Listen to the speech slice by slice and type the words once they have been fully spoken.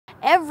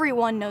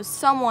Everyone knows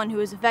someone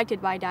who is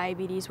affected by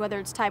diabetes, whether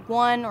it's type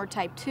 1 or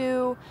type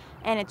 2,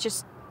 and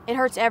it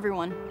hurts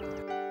everyone.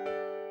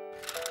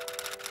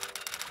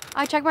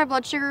 I check my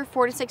blood sugar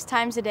 4 to 6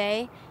 times a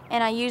day,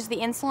 and I use the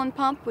insulin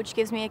pump, which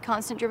gives me a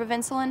constant drip of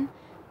insulin.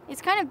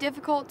 It's kind of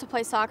difficult to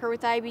play soccer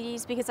with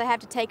diabetes because I have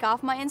to take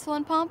off my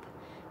insulin pump,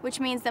 which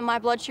means that my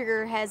blood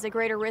sugar has a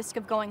greater risk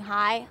of going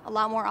high a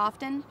lot more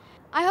often.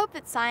 I hope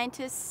that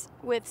scientists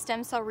with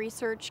stem cell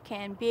research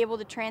can be able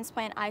to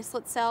transplant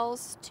islet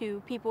cells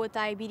to people with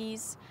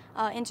diabetes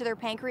into their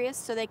pancreas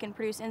so they can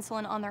produce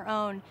insulin on their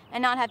own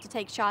and not have to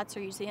take shots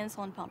or use the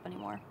insulin pump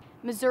anymore.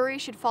 Missouri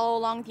should follow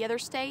along with the other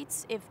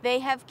states. If they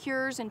have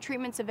cures and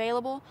treatments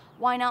available,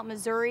 why not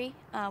Missouri?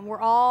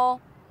 We're all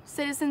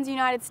citizens of the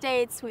United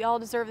States. We all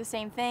deserve the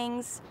same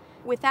things.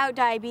 Without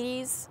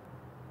diabetes,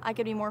 I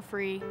could be more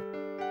free.